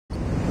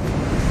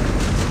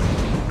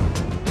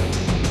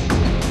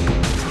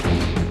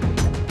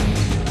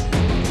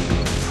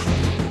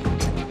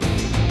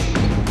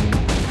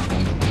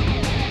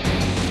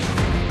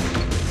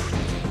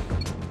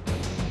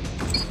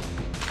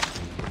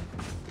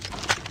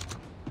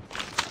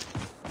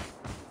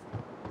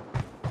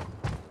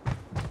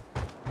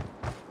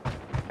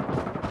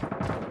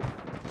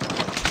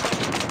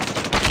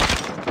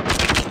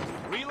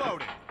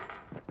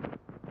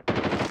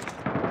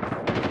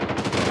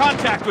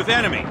Contact with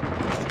enemy.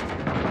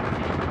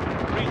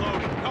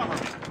 Reloading. Cover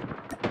me.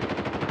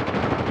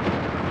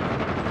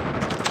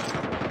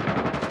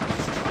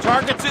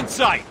 Targets in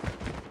sight.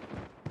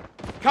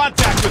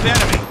 Contact with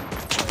enemy.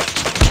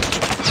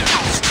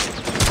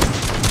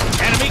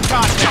 Enemy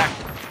contact.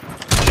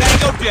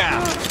 Tango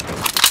down.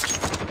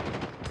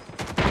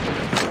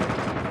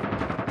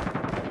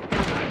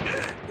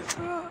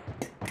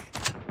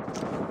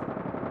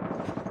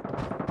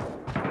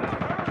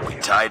 We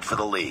tied for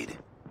the lead.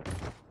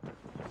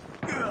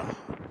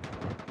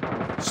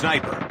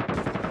 Sniper.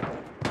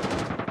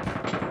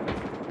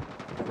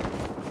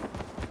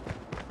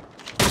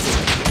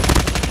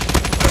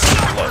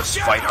 Close.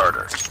 Fight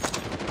harder.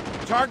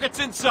 Targets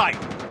in sight.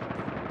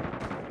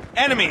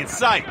 Enemy in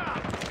sight.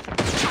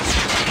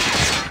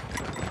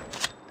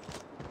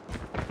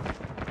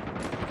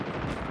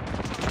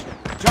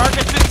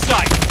 Targets in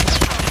sight.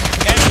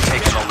 Enemy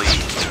Taking the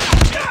lead.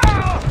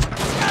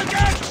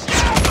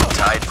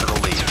 Tied for the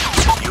lead.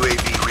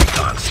 UAV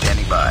recon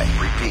standing by.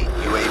 Repeat.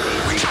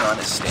 UAV recon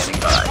is standing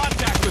by.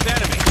 Contact with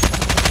enemy.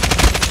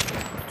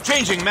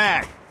 Changing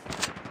mag.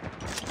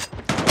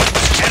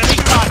 Enemy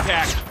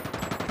contact.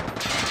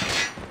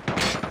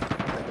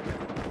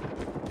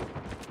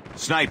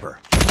 Sniper.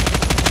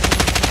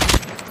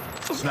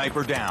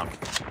 Sniper down.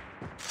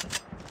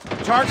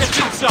 Targets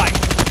in sight.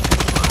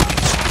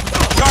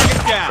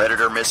 Target down.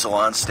 Predator missile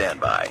on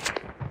standby.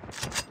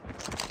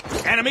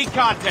 Enemy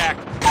contact.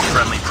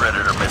 Friendly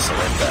Predator missile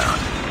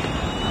inbound.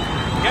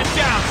 Get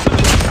down.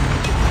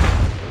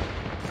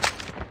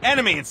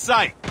 Enemy in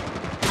sight.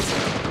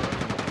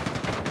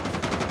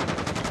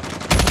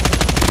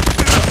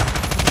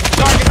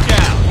 Target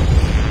down.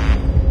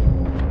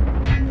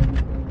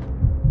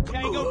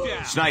 Tango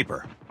down.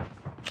 Sniper.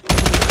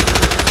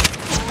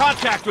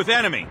 Contact with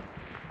enemy.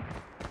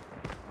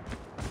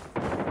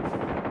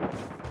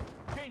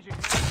 Changing.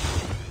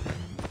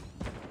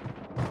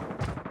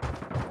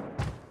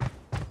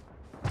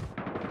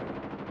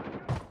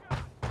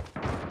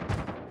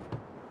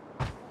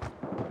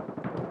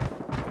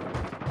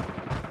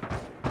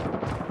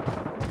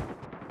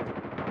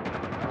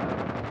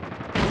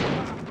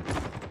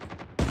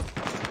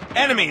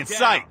 Enemy in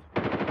sight.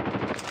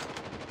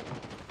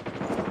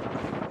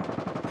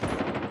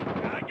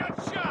 I got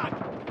shot.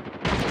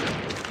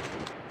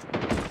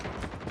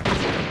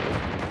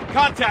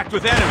 Contact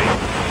with enemy.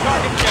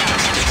 Target down.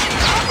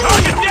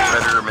 Target down.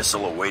 Predator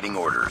missile awaiting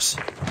orders.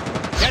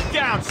 Get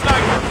down,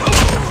 sniper.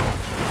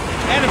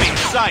 Enemy in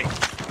sight.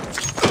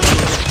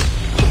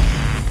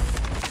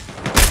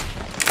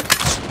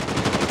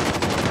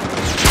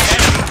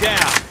 Enemy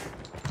down.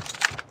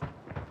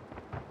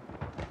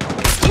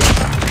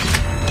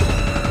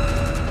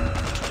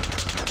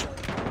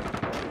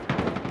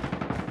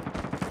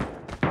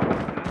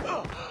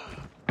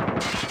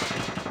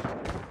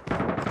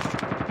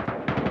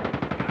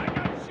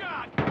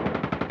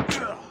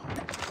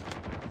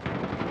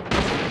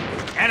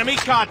 Enemy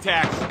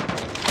contacts.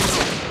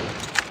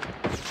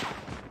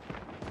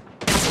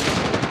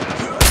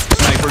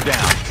 Sniper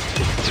down.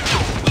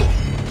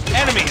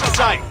 Enemy in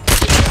sight.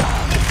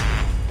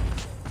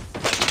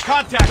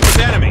 Contact with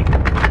enemy.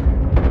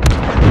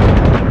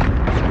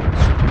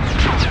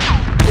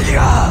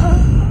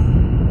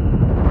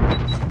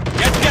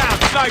 Get down,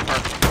 sniper.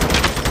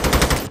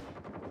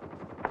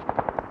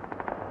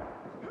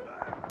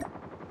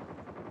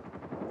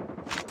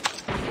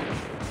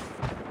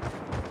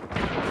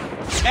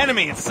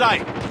 Enemy in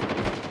sight.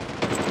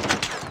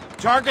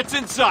 Targets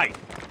in sight.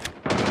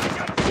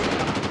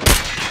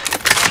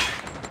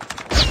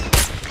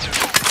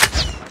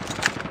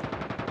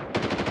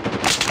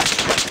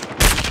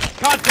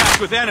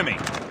 Contact with enemy.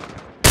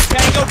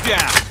 Tango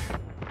down.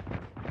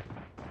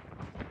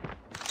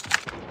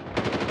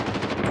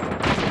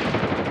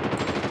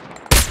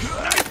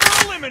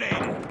 Sniper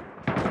eliminated.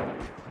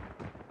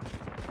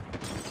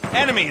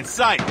 Enemy in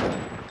sight.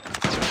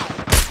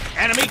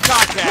 Enemy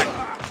contact.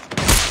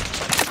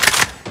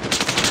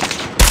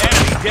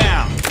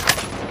 Down.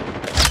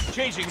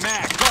 Changing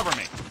mag. Cover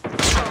me.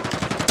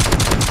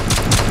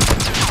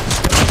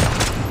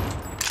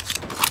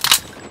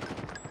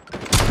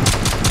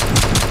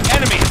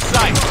 Enemy in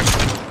sight.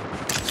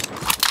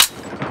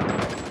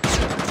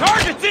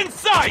 Targets in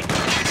sight.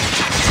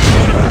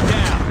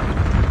 Down.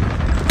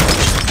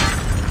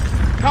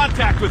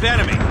 Contact with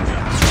enemy.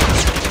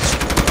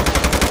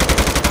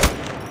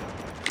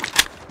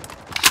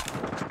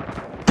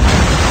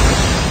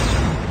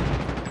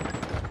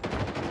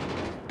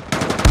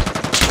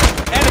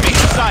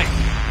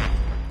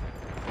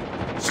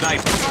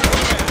 Sniper.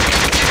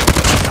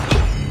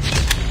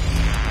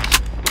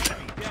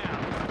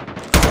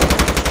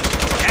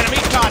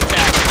 Enemy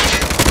contact.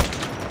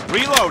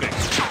 Reloading.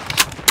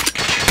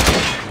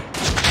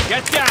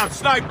 Get down,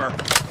 sniper.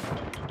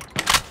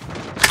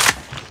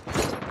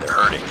 They're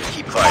hurting.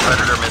 Keep fighting.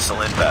 Predator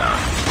missile inbound.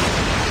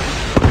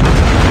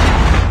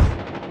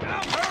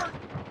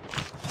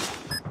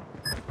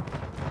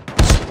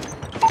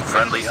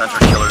 Friendly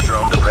hunter-killer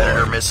drone to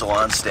Predator missile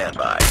on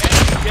standby.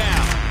 Enemy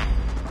down.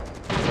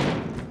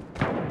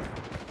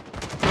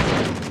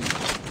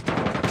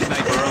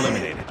 Sniper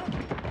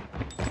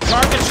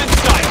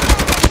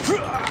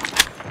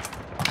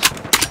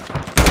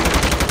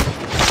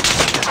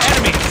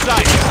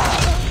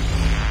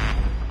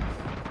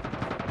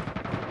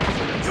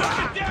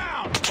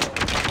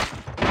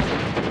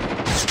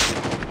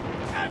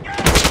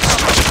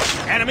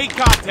Enemy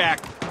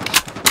contact.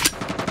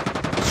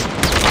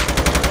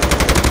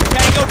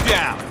 Tango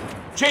down.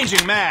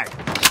 Changing mag.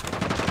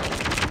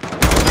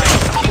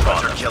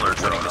 Hunter killer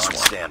drone on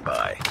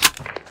standby.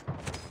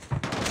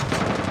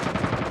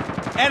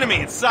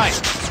 Enemy in sight.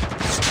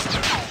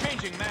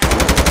 Changing mag.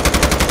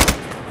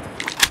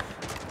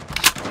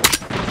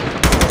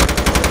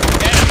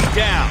 Enemy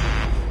down.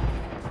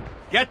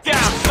 Get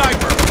down,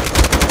 sniper.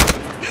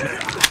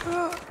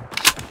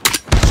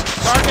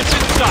 Targets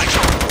in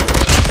sight.